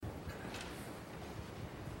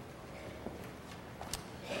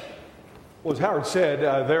Well, as Howard said,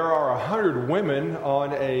 there are 100 women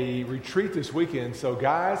on a retreat this weekend. So,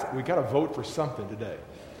 guys, we got to vote for something today.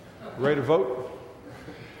 Ready to vote?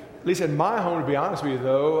 At least in my home, to be honest with you,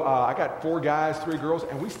 though, I got 4 guys, 3 girls,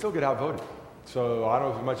 and we still get outvoted. So I don't know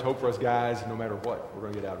if there's much hope for us guys. No matter what, we're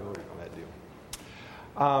going to get outvoted on that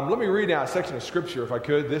deal. Let me read now a section of Scripture, if I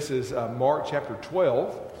could. This is Mark chapter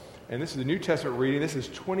 12, and this is the New Testament reading. This is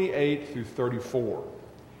 28 through 34.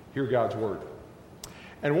 Hear God's word.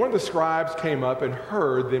 And one of the scribes came up and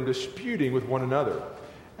heard them disputing with one another,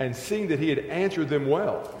 and seeing that he had answered them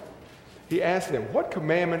well, he asked them, "What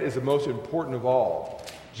commandment is the most important of all?"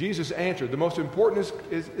 Jesus answered, "The most important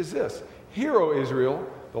is this. Hear, O Israel,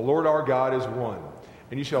 the Lord our God is one.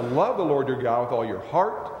 And you shall love the Lord your God with all your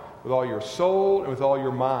heart, with all your soul, and with all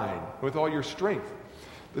your mind, and with all your strength.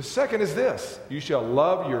 The second is this. You shall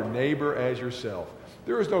love your neighbor as yourself.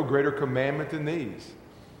 There is no greater commandment than these."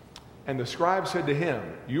 And the scribe said to him,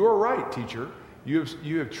 "You are right, teacher.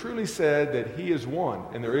 You have truly said that he is one,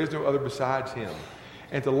 and there is no other besides him.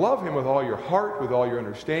 And to love him with all your heart, with all your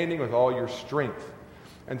understanding, with all your strength.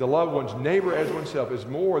 And to love one's neighbor as oneself is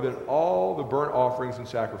more than all the burnt offerings and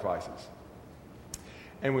sacrifices."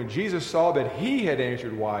 And when Jesus saw that he had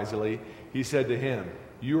answered wisely, he said to him,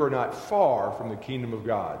 "You are not far from the kingdom of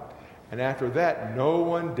God." And after that, no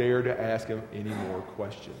one dared to ask him any more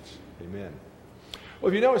questions. Amen. Well,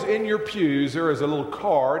 if you notice in your pews, there is a little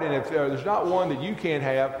card, and if there's not one that you can't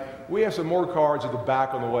have, we have some more cards at the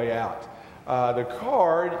back on the way out. The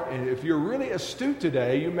card, and if you're really astute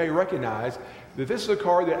today, you may recognize that this is a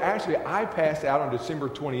card that actually I passed out on December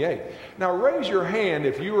 28th. Now, raise your hand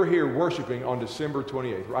if you were here worshiping on December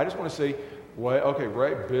 28th. I just want to see, well, okay,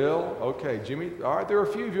 right, Bill, okay, Jimmy, all right, there are a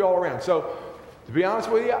few of you all around. So, to be honest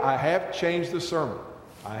with you, I have changed the sermon.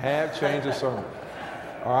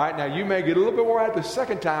 All right, now you may get a little bit more out the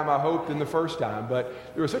second time, I hope, than the first time, but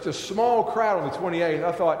there was such a small crowd on the 28th,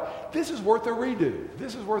 I thought, this is worth a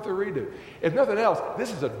redo. If nothing else,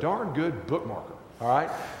 this is a darn good bookmarker, all right?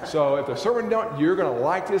 So if the sermon don't, you're going to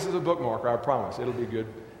like this as a bookmarker, I promise. It'll be good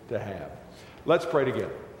to have. Let's pray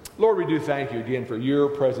together. Lord, we do thank you again for your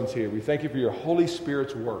presence here. We thank you for your Holy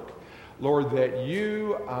Spirit's work. Lord, that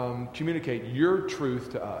you communicate your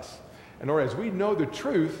truth to us. And Lord, as we know the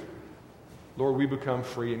truth, Lord, we become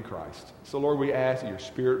free in Christ. So, Lord, we ask that your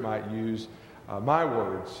Spirit might use my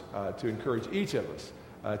words to encourage each of us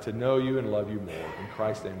to know you and love you more. In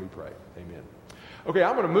Christ's name we pray. Amen. Okay,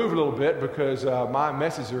 I'm going to move a little bit because my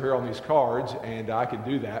messages are here on these cards, and I can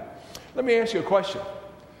do that. Let me ask you a question.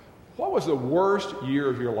 What was the worst year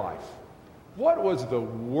of your life? What was the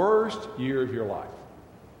worst year of your life?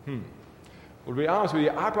 Well, to be honest with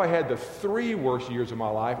you, I probably had the 3 worst years of my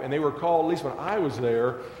life, and they were called, at least when I was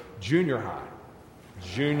there, junior high.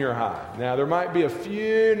 Now, there might be a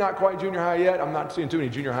few, not quite junior high yet. I'm not seeing too many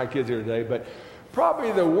junior high kids here today, but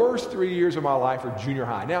probably the worst 3 years of my life are junior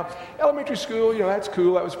high. Now, elementary school, that's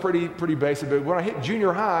cool. That was pretty basic. But when I hit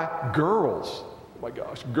junior high, girls. Oh my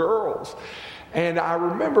gosh, girls. And I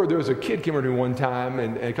remember there was a kid came over to me one time,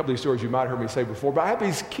 and a couple of these stories you might have heard me say before, but I had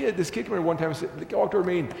this kid came over one time and said, he walked over to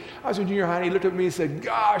me, and I was in junior high, and he looked at me and said,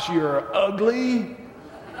 "Gosh, you're ugly."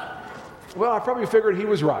 Well, I probably figured he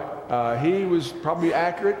was right. He was probably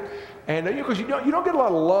accurate. And because you don't get a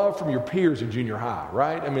lot of love from your peers in junior high,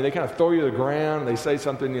 right? I mean, they kind of throw you to the ground. They say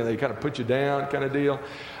something, they kind of put you down kind of deal.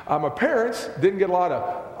 My parents didn't get a lot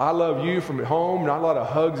of "I love you" from at home, not a lot of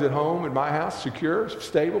hugs at home in my house, secure,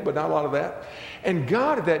 stable, but not a lot of that. And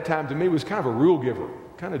God at that time to me was kind of a rule giver,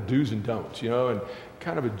 kind of do's and don'ts, and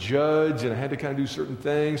kind of a judge, and I had to kind of do certain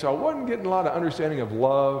things. So I wasn't getting a lot of understanding of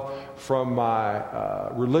love from my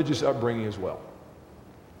religious upbringing as well.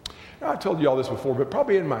 Now, I told you all this before, but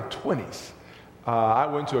probably in my 20s, I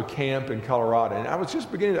went to a camp in Colorado, and I was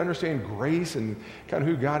just beginning to understand grace and kind of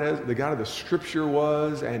who God is, the God of the Scripture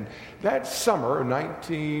was. And that summer,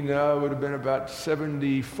 would have been about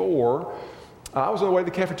 74, I was on the way to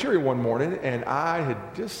the cafeteria one morning, and I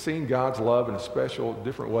had just seen God's love in special,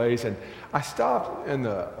 different ways. And I stopped on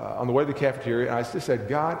the way to the cafeteria, and I just said,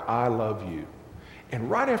 "God, I love you." And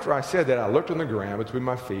right after I said that, I looked on the ground between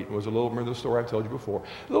my feet, and was remember the story I've told you before,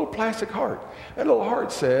 a little plastic heart. That little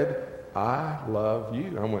heart said, "I love you."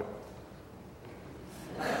 And I went,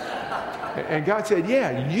 and God said,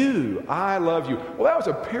 "Yeah, you, I love you." Well, that was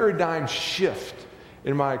a paradigm shift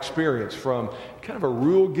in my experience from kind of a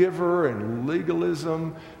rule giver and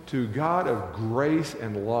legalism to God of grace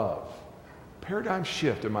and love. Paradigm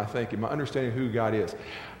shift in my thinking, my understanding of who God is.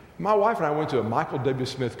 My wife and I went to a Michael W.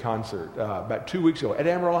 Smith concert about 2 weeks ago at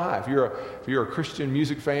Amarillo High. If you're a Christian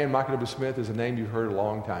music fan, Michael W. Smith is a name you've heard a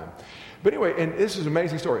long time. But anyway, and this is an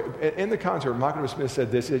amazing story. In the concert, Michael W. Smith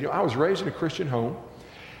said this. He said, "I was raised in a Christian home,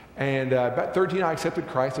 And about 13, I accepted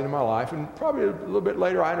Christ into my life. And probably a little bit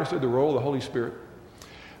later, I understood the role of the Holy Spirit.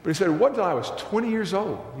 But he said, it wasn't until I was 20 years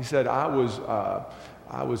old. He said, I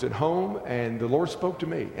was at home, and the Lord spoke to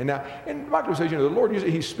me. And now, and Michael says, the Lord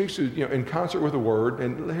usually, he speaks to, in concert with the Word,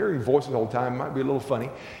 and hearing voices all the time might be a little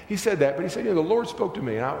funny. He said that, but he said, the Lord spoke to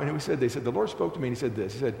me. And they said, the Lord spoke to me, and he said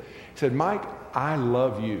this. He said, Mike, I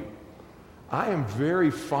love you. I am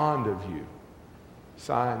very fond of you.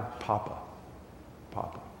 Signed, Papa.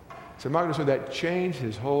 Papa. So Michael said that changed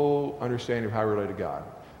his whole understanding of how he related to God.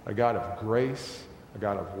 A God of grace, a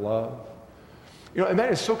God of love. And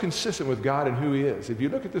that is so consistent with God and who he is. If you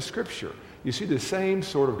look at the scripture, you see the same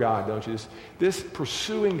sort of God, don't you? This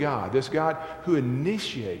pursuing God, this God who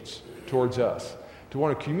initiates towards us to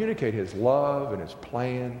want to communicate his love and his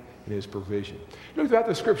plan and his provision. You look throughout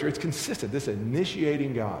the scripture, it's consistent, this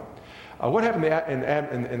initiating God. What happened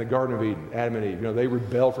in the Garden of Eden, Adam and Eve? They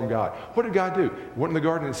rebelled from God. What did God do? He went in the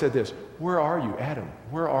garden and said this, where are you, Adam?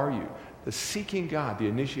 Where are you? The seeking God, the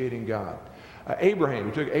initiating God. Abraham,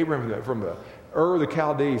 he took Abraham from the Ur of the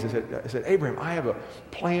Chaldees and said, Abraham, I have a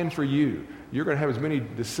plan for you. You're going to have as many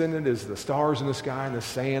descendants as the stars in the sky and the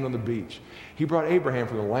sand on the beach. He brought Abraham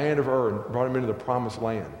from the land of Ur and brought him into the promised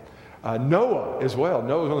land. Noah as well.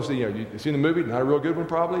 Noah's you've seen the movie, not a real good one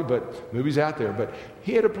probably, but the movie's out there. But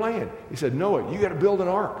he had a plan. He said, Noah, you got to build an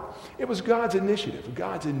ark. It was God's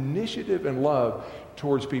initiative and love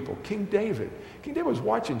towards people. King David was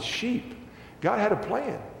watching sheep. God had a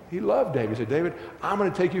plan. He loved David. He said, David, I'm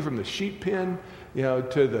going to take you from the sheep pen,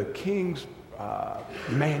 to the king's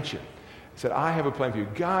mansion. He said, I have a plan for you.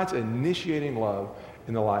 God's initiating love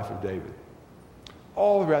in the life of David.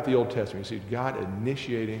 All throughout the Old Testament, you see God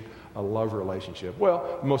initiating a love relationship.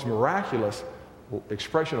 Well, the most miraculous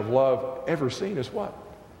expression of love ever seen is what?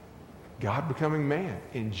 God becoming man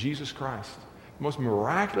in Jesus Christ. The most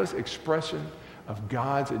miraculous expression of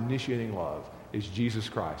God's initiating love is Jesus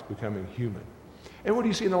Christ becoming human. And what do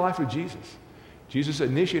you see in the life of Jesus? Jesus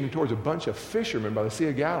initiating towards a bunch of fishermen by the Sea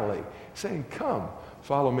of Galilee, saying, come,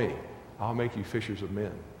 follow me. I'll make you fishers of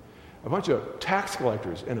men. A bunch of tax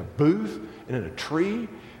collectors in a booth and in a tree.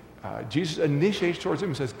 Jesus initiates towards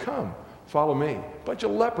them and says, come, follow me. A bunch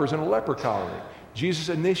of lepers in a leper colony. Jesus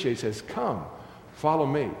initiates, says, come, follow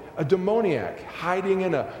me. A demoniac hiding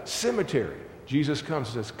in a cemetery. Jesus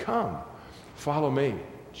comes and says, come, follow me.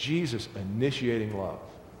 Jesus initiating love.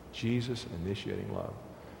 Jesus initiating love.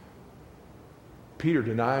 Peter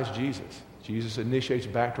denies Jesus. Jesus initiates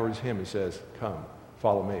back towards him and says, come,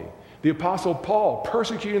 follow me. The Apostle Paul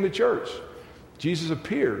persecuting the church. Jesus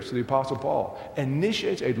appears to the Apostle Paul,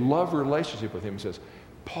 initiates a love relationship with him and says,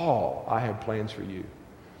 Paul, I have plans for you.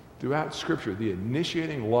 Throughout Scripture, the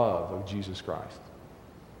initiating love of Jesus Christ.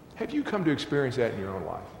 Have you come to experience that in your own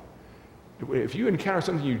life? If you encounter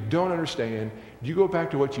something you don't understand, you go back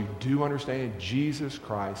to what you do understand. Jesus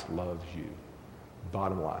Christ loves you.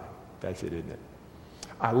 Bottom line. That's it, isn't it?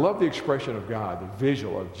 I love the expression of God, the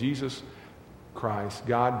visual of Jesus Christ,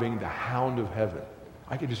 God being the hound of heaven.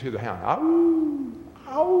 I can just hear the hound.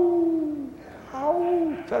 Ow, ow,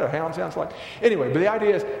 ow. Is that what a hound sounds like? Anyway, but the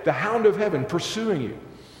idea is the hound of heaven pursuing you.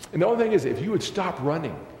 And the only thing is, if you would stop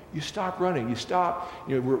running, you stop running, you stop,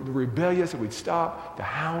 we're rebellious, and we'd stop, the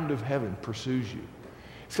hound of heaven pursues you.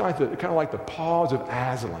 It's kind of like the paws of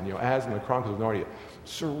Aslan, Aslan, the Chronicles of Narnia,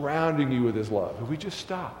 surrounding you with his love. If we just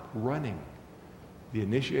stop running, the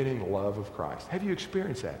initiating love of Christ. Have you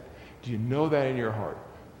experienced that? Do you know that in your heart?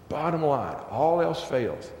 Bottom line, all else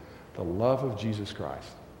fails, the love of Jesus Christ.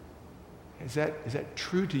 Is that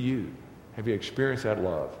true to you? Have you experienced that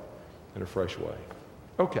love in a fresh way?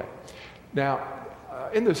 Okay. Now,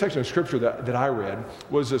 in the section of Scripture that I read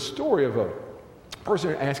was a story of a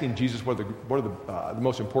person asking Jesus what are the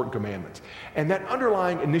most important commandments. And that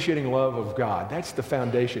underlying initiating love of God, that's the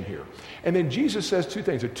foundation here. And then Jesus says two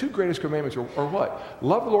things. The two greatest commandments are what?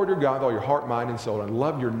 Love the Lord your God with all your heart, mind, and soul, and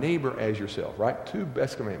love your neighbor as yourself, right? Two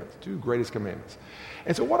best commandments, two greatest commandments.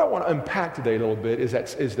 And so what I want to unpack today a little bit is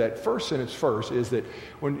that first sentence first, is that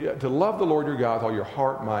to love the Lord your God with all your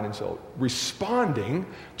heart, mind, and soul, responding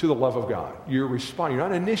to the love of God. You're responding. You're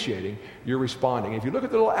not initiating, you're responding. If you look at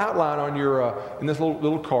the little outline on your in this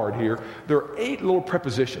little card here, there are 8 little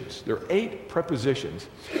prepositions. There are 8 prepositions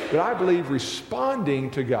that I believe responding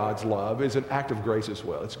to God's love is an act of grace as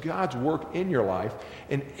well. It's God's work in your life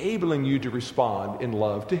enabling you to respond in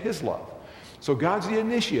love to his love. So God's the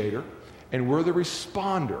initiator, and we're the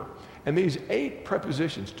responder. And these 8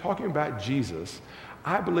 prepositions talking about Jesus,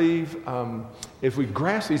 I believe if we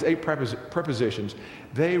grasp these 8 prepositions,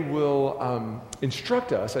 they will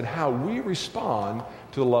instruct us on how we respond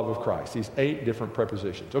to the love of Christ. These 8 different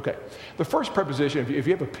prepositions. Okay, the first preposition, if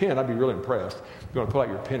you have a pen, I'd be really impressed. If you want to pull out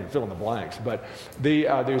your pen and fill in the blanks. But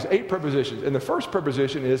there's 8 prepositions. And the first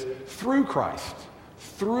preposition is through Christ.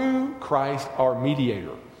 Through Christ, our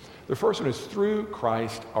mediator. The first one is through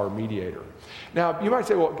Christ, our mediator. Now, you might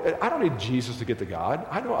say, well, I don't need Jesus to get to God.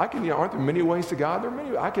 Aren't there many ways to God?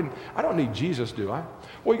 I don't need Jesus, do I?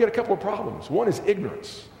 Well, you got a couple of problems. One is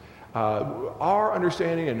ignorance. Our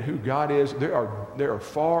understanding and who God is, they are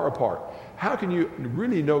far apart. How can you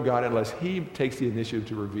really know God unless He takes the initiative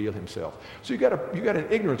to reveal Himself? So you got an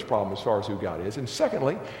ignorance problem as far as who God is. And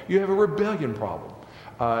secondly, you have a rebellion problem.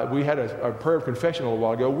 We had a prayer of confession a little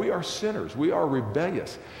while ago. We are sinners. We are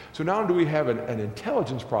rebellious. So not only do we have an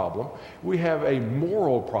intelligence problem, we have a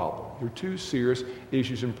moral problem. There are 2 serious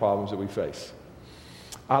issues and problems that we face.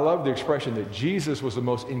 I love the expression that Jesus was the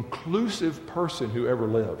most inclusive person who ever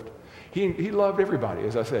lived. He loved everybody,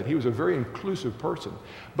 as I said. He was a very inclusive person.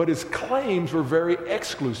 But his claims were very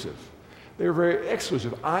exclusive. They were very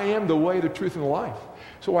exclusive. I am the way, the truth, and the life.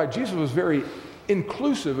 So while Jesus was very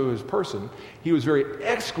inclusive of his person, he was very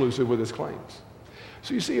exclusive with his claims.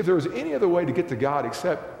 So you see, if there was any other way to get to God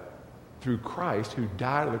except through Christ, who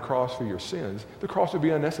died on the cross for your sins, the cross would be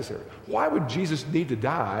unnecessary. Why would Jesus need to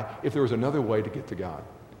die if there was another way to get to God?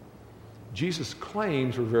 Jesus'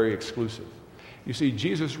 claims were very exclusive. You see,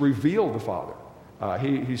 Jesus revealed the Father.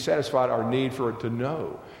 He satisfied our need for it to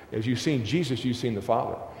know. As you've seen Jesus, you've seen the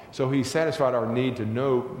Father. So he satisfied our need to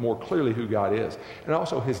know more clearly who God is. And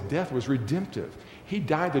also his death was redemptive. He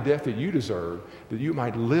died the death that you deserve, that you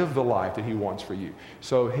might live the life that he wants for you.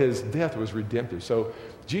 So his death was redemptive. So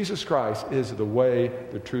Jesus Christ is the way,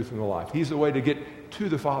 the truth, and the life. He's the way to get to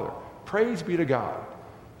the Father. Praise be to God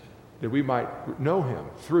that we might know him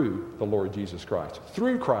through the Lord Jesus Christ.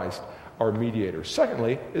 Through Christ, our mediator.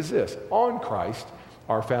 Secondly is this: on Christ,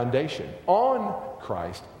 our foundation. On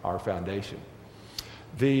Christ, our foundation.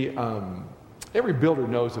 Every builder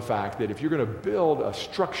knows the fact that if you're going to build a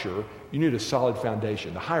structure, you need a solid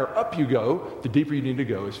foundation. The higher up you go, the deeper you need to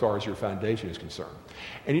go as far as your foundation is concerned.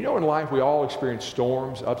 And you know, in life, we all experience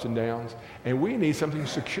storms, ups and downs, and we need something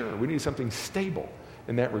secure. We need something stable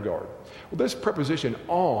in that regard. Well, this preposition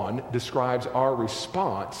on describes our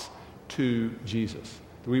response to Jesus.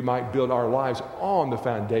 That we might build our lives on the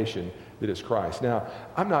foundation that is Christ. Now,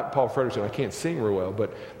 I'm not Paul Frederickson. I can't sing real well,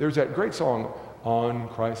 but there's that great song, "On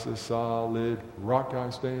Christ the solid rock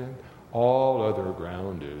I stand, all other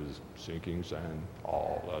ground is sinking sand,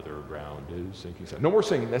 all other ground is sinking sand." No more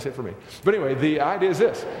singing, that's it for me. But anyway, the idea is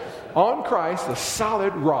this: on Christ, the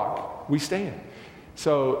solid rock, we stand.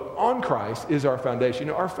 So on Christ is our foundation.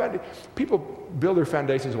 You know, people build their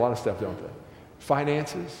foundations on a lot of stuff, don't they?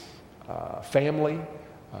 Finances, family,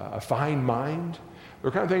 a fine mind. There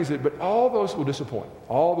are kind of things but all those will disappoint.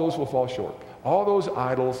 All those will fall short. All those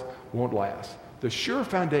idols won't last. The sure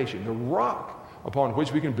foundation, the rock upon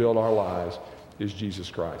which we can build our lives, is Jesus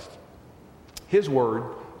Christ. His word,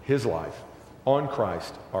 his life. On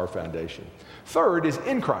Christ, our foundation. Third is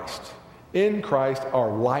in Christ. In Christ, our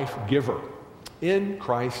life giver. In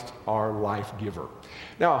Christ, our life giver.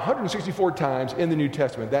 Now, 164 times in the New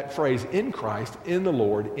Testament, that phrase, in Christ, in the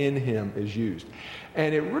Lord, in him, is used.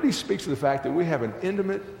 And it really speaks to the fact that we have an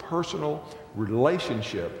intimate, personal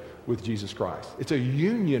relationship with Jesus Christ. It's a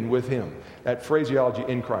union with him. That phraseology,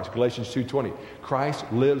 in Christ. Galatians 2:20. Christ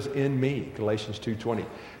lives in me. Galatians 2:20.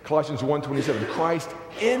 Colossians 1:27. Christ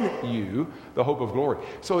in you, the hope of glory.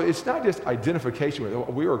 So it's not just identification with,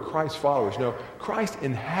 we are Christ's followers. No, Christ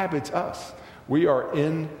inhabits us. We are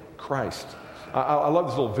in Christ. I love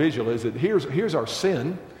this little visual, is that here's our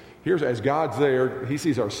sin. Here's, as God's there, he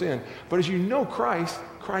sees our sin. But as you know Christ,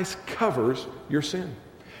 Christ covers your sin.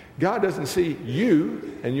 God doesn't see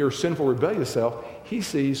you and your sinful, rebellious self. He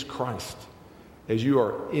sees Christ as you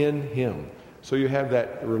are in him. So you have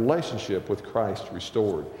that relationship with Christ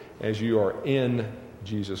restored as you are in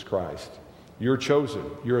Jesus Christ. You're chosen.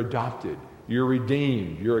 You're adopted. You're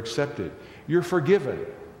redeemed. You're accepted. You're forgiven.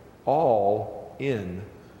 All in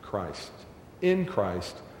Christ. In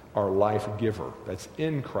Christ, our life giver. That's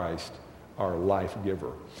in Christ, our life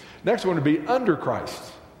giver. Next one would be under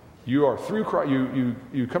Christ. You are through Christ.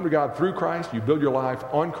 You come to God through Christ. You build your life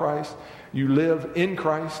on Christ. You live in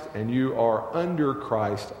Christ, and you are under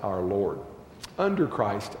Christ our Lord. Under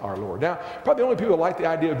Christ our Lord. Now, probably the only people that like the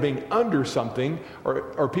idea of being under something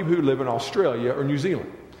are people who live in Australia or New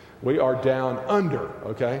Zealand. We are down under,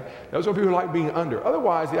 okay? Those are people who like being under.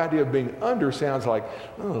 Otherwise, the idea of being under sounds like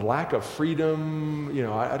lack of freedom. You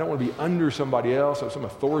know, I don't want to be under somebody else or some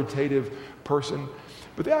authoritative person.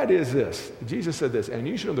 But the idea is this. Jesus said this: and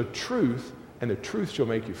you shall know the truth, and the truth shall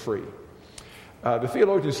make you free. The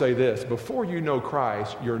theologians say this: before you know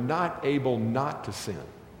Christ, you're not able not to sin.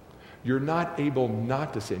 You're not able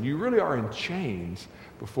not to sin. You really are in chains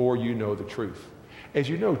before you know the truth. As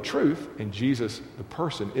you know truth, and Jesus, the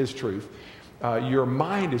person, is truth, your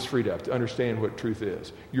mind is freed up to understand what truth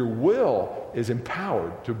is. Your will is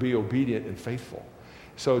empowered to be obedient and faithful.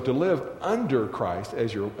 So to live under Christ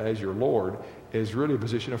as your Lord is really a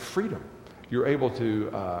position of freedom. You're able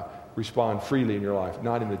to respond freely in your life,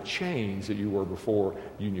 not in the chains that you were before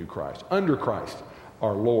you knew Christ. Under Christ,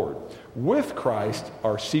 our Lord. With Christ,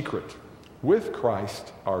 our secret. With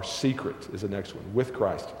Christ, our secret is the next one. With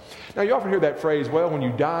Christ. Now, you often hear that phrase, well, when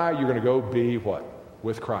you die, you're going to go be what?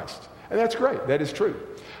 With Christ. And that's great. That is true.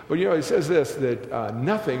 But, it says this, that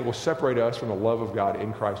nothing will separate us from the love of God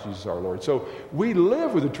in Christ Jesus our Lord. So we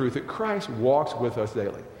live with the truth that Christ walks with us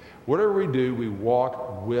daily. Whatever we do, we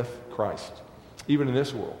walk with Christ. Even in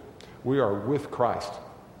this world, we are with Christ.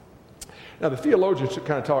 Now, the theologians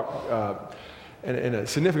kind of talk in a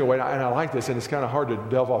significant way, and I like this, and it's kind of hard to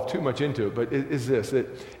delve off too much into it, but it is this, that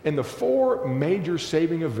in the four major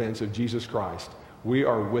saving events of Jesus Christ, we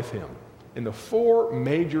are with him. In the four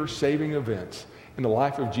major saving events in the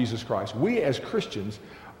life of Jesus Christ, we as Christians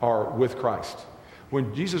are with Christ.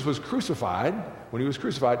 When Jesus was crucified,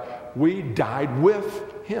 we died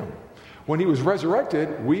with him. When he was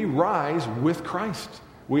resurrected, we rise with Christ.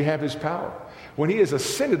 We have his power. When he is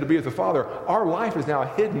ascended to be with the Father, our life is now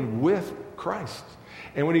hidden with Christ.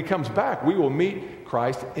 And when he comes back, we will meet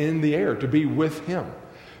Christ in the air to be with him.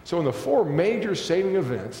 So in the four major saving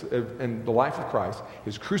events in the life of Christ,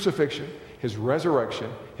 his crucifixion, his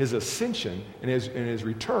resurrection, his ascension, and his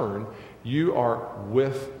return, you are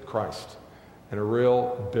with Christ in a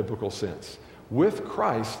real biblical sense. With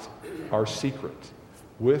Christ, our secret.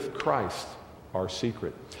 With Christ, our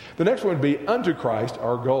secret. The next one would be unto Christ,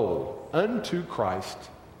 our goal. Unto Christ,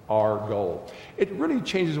 our goal. It really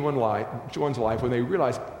changes one's life when they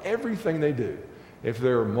realize everything they do, if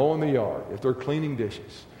they're mowing the yard, if they're cleaning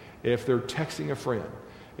dishes, if they're texting a friend,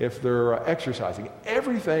 if they're exercising,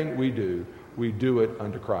 everything we do it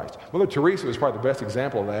unto Christ. Mother Teresa was probably the best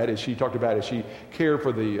example of that, as she talked about as she cared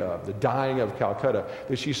for the dying of Calcutta,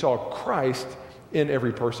 that she saw Christ in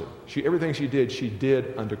every person. Everything she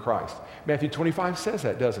did unto Christ. Matthew 25 says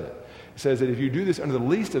that, doesn't it? It says that if you do this unto the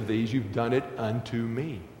least of these, you've done it unto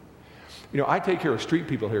me. I take care of street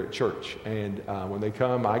people here at church, and when they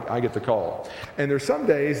come, I get the call. And there's some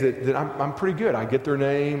days that I'm pretty good. I get their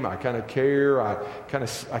name, I kind of care, I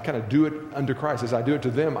kind of do it unto Christ. As I do it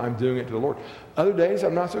to them, I'm doing it to the Lord. Other days,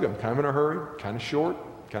 I'm not so good. I'm kind of in a hurry, kind of short,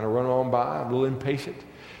 kind of running on by, a little impatient.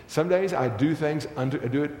 Some days I do things I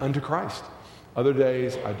do it unto Christ. Other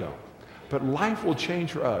days I don't. But life will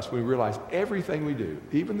change for us when we realize everything we do,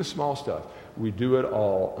 even the small stuff, we do it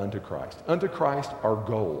all unto Christ. Unto Christ, our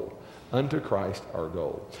goal. Unto Christ, our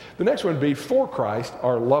goal. The next one would be for Christ,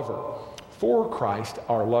 our lover. For Christ,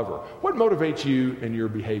 our lover. What motivates you in your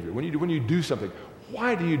behavior? When you do something,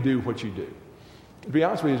 why do you do what you do? To be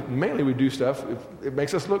honest with you, mainly we do stuff, it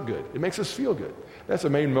makes us look good. It makes us feel good. That's the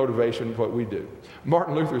main motivation of what we do.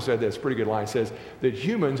 Martin Luther said this, pretty good line. He says that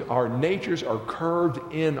humans, our natures are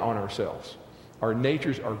curved in on ourselves. Our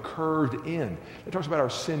natures are curved in. It talks about our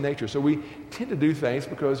sin nature. So we tend to do things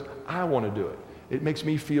because I want to do it. It makes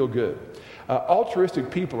me feel good.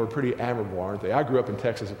 Altruistic people are pretty admirable, aren't they? I grew up in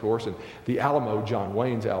Texas, of course, and the Alamo, John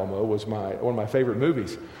Wayne's Alamo, was one of my favorite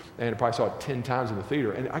movies. And I probably saw it 10 times in the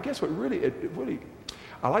theater. And I guess what really,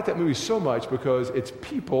 I like that movie so much because it's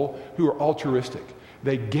people who are altruistic.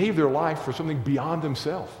 They gave their life for something beyond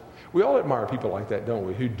themselves. We all admire people like that, don't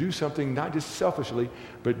we? Who do something not just selfishly,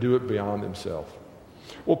 but do it beyond themselves.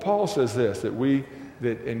 Well, Paul says this,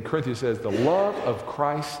 that in Corinthians says, the love of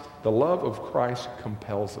Christ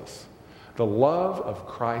compels us. The love of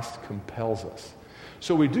Christ compels us.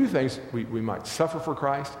 So we do things, we might suffer for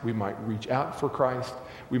Christ, we might reach out for Christ,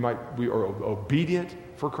 we are obedient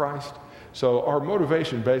for Christ. So our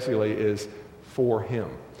motivation basically is for him.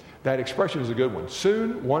 That expression is a good one.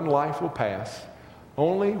 Soon one life will pass,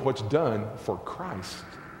 only what's done for Christ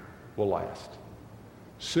will last.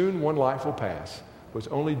 Soon one life will pass, what's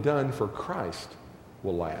only done for Christ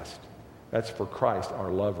will last. That's for Christ, our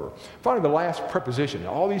lover. Finally, the last preposition.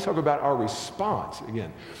 All these talk about our response.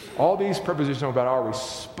 Again, all these prepositions talk about our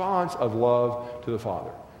response of love to the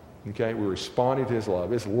Father. Okay, we're responding to his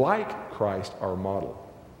love. It's like Christ, our model.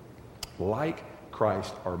 Like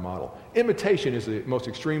Christ, our model. Imitation is the most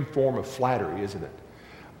extreme form of flattery, isn't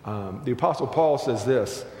it? The Apostle Paul says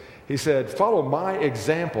this. He said, follow my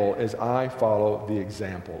example as I follow the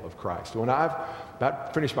example of Christ. When I've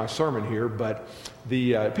about finished my sermon here, but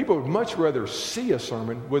the people would much rather see a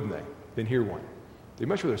sermon, wouldn't they, than hear one. They'd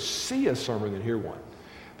much rather see a sermon than hear one.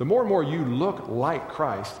 The more and more you look like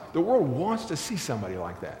Christ, the world wants to see somebody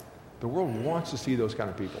like that. The world wants to see those kind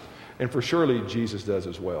of people. And for surely Jesus does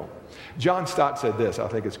as well. John Stott said this, I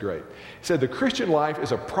think it's great. He said, the Christian life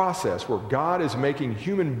is a process where God is making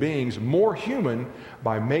human beings more human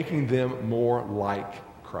by making them more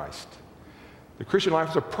like Christ. The Christian life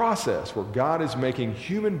is a process where God is making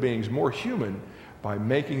human beings more human by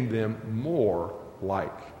making them more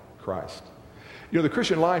like Christ. You know, the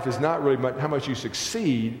Christian life is not really how much you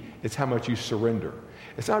succeed, it's how much you surrender.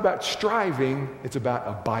 It's not about striving, it's about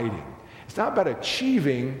abiding. It's not about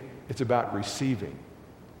achieving, it's about receiving.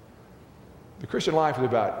 The Christian life is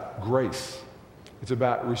about grace. It's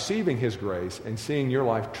about receiving His grace and seeing your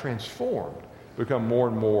life transformed, become more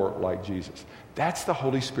and more like Jesus. That's the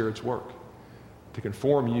Holy Spirit's work, to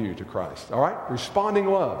conform you to Christ. All right? Responding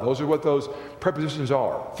love. Those are what those prepositions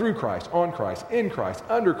are. Through Christ, on Christ, in Christ,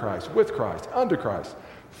 under Christ, with Christ, unto Christ,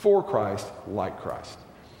 for Christ, like Christ.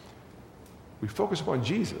 We focus upon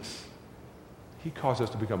Jesus. He caused us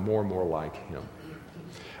to become more and more like Him.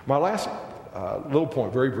 My last little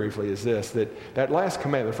point, very briefly, is this, that last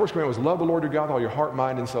commandment, the first commandment was love the Lord your God with all your heart,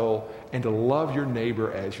 mind, and soul, and to love your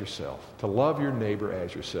neighbor as yourself. To love your neighbor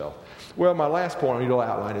as yourself. Well, my last point I need to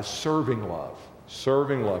outline is serving love.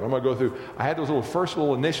 Serving love. I'm going to go through, I had those first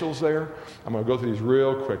little initials there. I'm going to go through these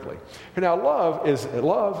real quickly. Now, love,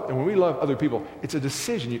 and when we love other people, it's a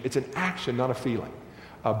decision. It's an action, not a feeling.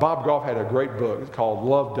 Bob Goff had a great book called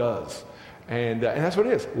Love Does. And that's what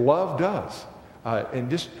it is. Love does.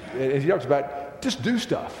 And he talks about just do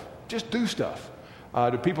stuff. Just do stuff.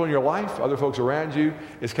 To people in your life, other folks around you,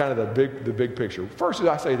 is kind of the big picture. First,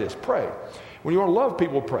 I say this, pray. When you want to love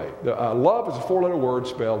people, pray. Love is a four-letter word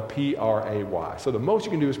spelled P-R-A-Y. So the most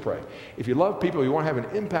you can do is pray. If you love people, you want to have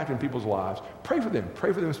an impact in people's lives, pray for them.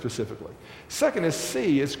 Pray for them specifically. Second is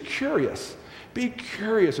C, is curious. Be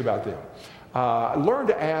curious about them. Learn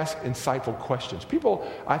to ask insightful questions.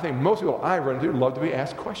 I think most people I run into love to be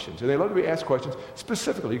asked questions. And they love to be asked questions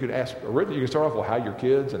specifically. You can start off with how your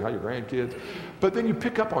kids and how your grandkids. But then you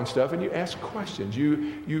pick up on stuff and you ask questions.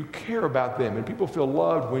 You care about them. And people feel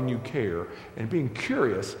loved when you care. And being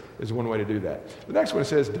curious is one way to do that. The next one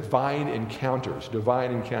says divine encounters.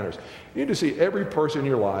 Divine encounters. You need to see every person in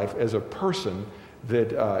your life as a person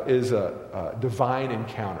that is a divine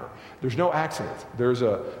encounter. There's no accident.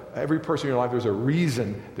 Every person in your life, there's a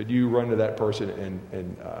reason that you run to that person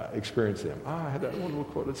and experience them. I had that one little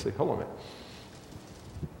quote. Let's see. Hold on a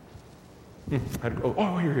minute.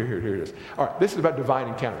 Here it is. All right, this is about divine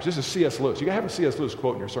encounters. This is C.S. Lewis. You got to have a C.S. Lewis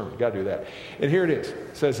quote in your sermon. You got to do that. And here it is.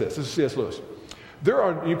 It says this. This is C.S. Lewis.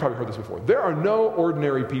 You've probably heard this before. There are no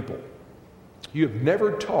ordinary people. You have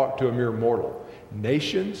never talked to a mere mortal.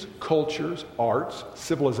 Nations, cultures, arts,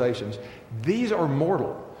 civilizations, these are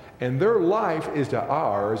mortal. And their life is to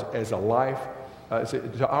ours as the life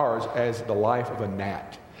of a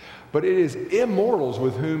gnat. But it is immortals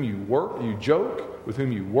with whom you joke, with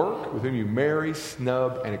whom you work, with whom you marry,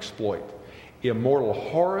 snub, and exploit. Immortal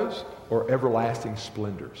horrors or everlasting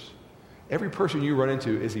splendors. Every person you run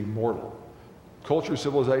into is immortal. Culture,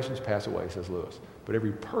 civilizations pass away, says Lewis. But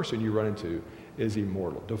every person you run into is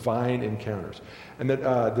immortal. Divine encounters. And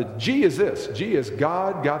the G is this. G is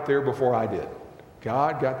God got there before I did.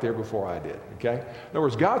 God got there before I did, okay? In other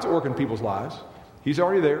words, God's at work in people's lives. He's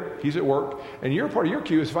already there. He's at work. And part of your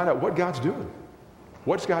cue is to find out what God's doing.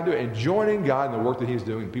 What's God doing? And joining God in the work that He's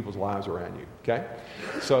doing in people's lives around you, okay?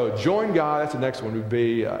 So join God. That's the next one would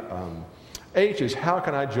be, H is how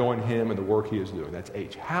can I join Him in the work He is doing? That's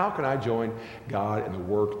H. How can I join God in the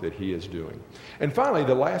work that He is doing? And finally,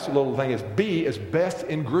 the last little thing is B is best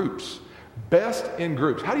in groups. Best in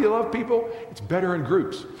groups. How do you love people? It's better in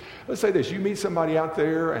groups. Let's say this, you meet somebody out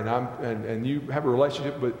there and you have a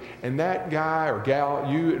relationship and that guy or gal,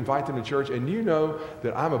 you invite them to church and you know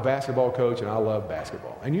that I'm a basketball coach and I love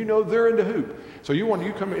basketball. And you know they're into hoop. So you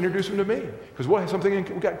come and introduce them to me because we'll have we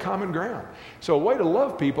got common ground. So a way to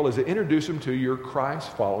love people is to introduce them to your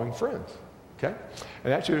Christ-following friends. Okay?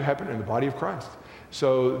 And that should happen in the body of Christ.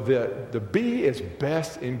 So the B is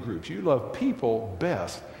best in groups. You love people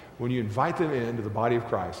best when you invite them into the body of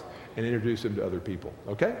Christ and introduce them to other people.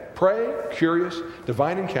 Okay? Pray, curious,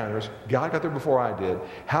 divine encounters. God got there before I did.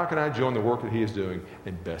 How can I join the work that He is doing?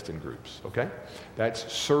 And best in groups. Okay?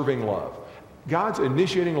 That's serving love. God's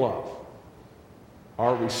initiating love.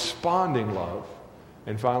 Our responding love.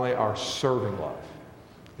 And finally, our serving love.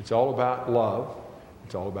 It's all about love.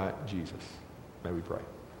 It's all about Jesus. May we pray.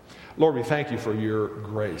 Lord, we thank You for Your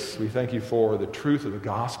grace. We thank You for the truth of the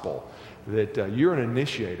gospel, that You're an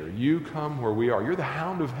initiator. You come where we are. You're the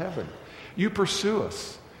hound of heaven. You pursue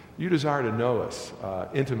us. You desire to know us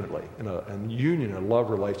intimately in a union, a love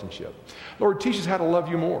relationship. Lord, teach us how to love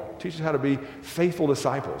you more. Teach us how to be faithful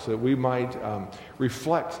disciples, that we might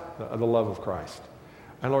reflect the love of Christ.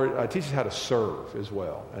 And Lord, teach us how to serve as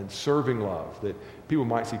well, and serving love, that people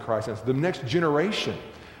might see Christ in us. The next generation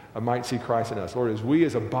might see Christ in us. Lord, as we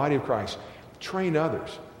as a body of Christ train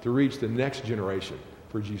others to reach the next generation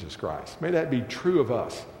for Jesus Christ. May that be true of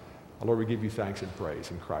us. Lord, we give you thanks and praise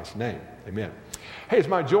in Christ's name. Amen. Hey, it's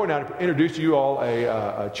my joy now to introduce to you all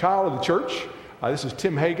a child of the church. This is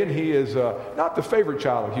Tim Hagan. He is not the favorite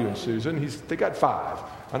child of Hugh and Susan. They got 5.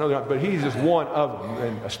 I know they're not, but he's just one of them,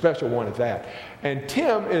 and a special one at that. And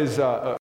Tim is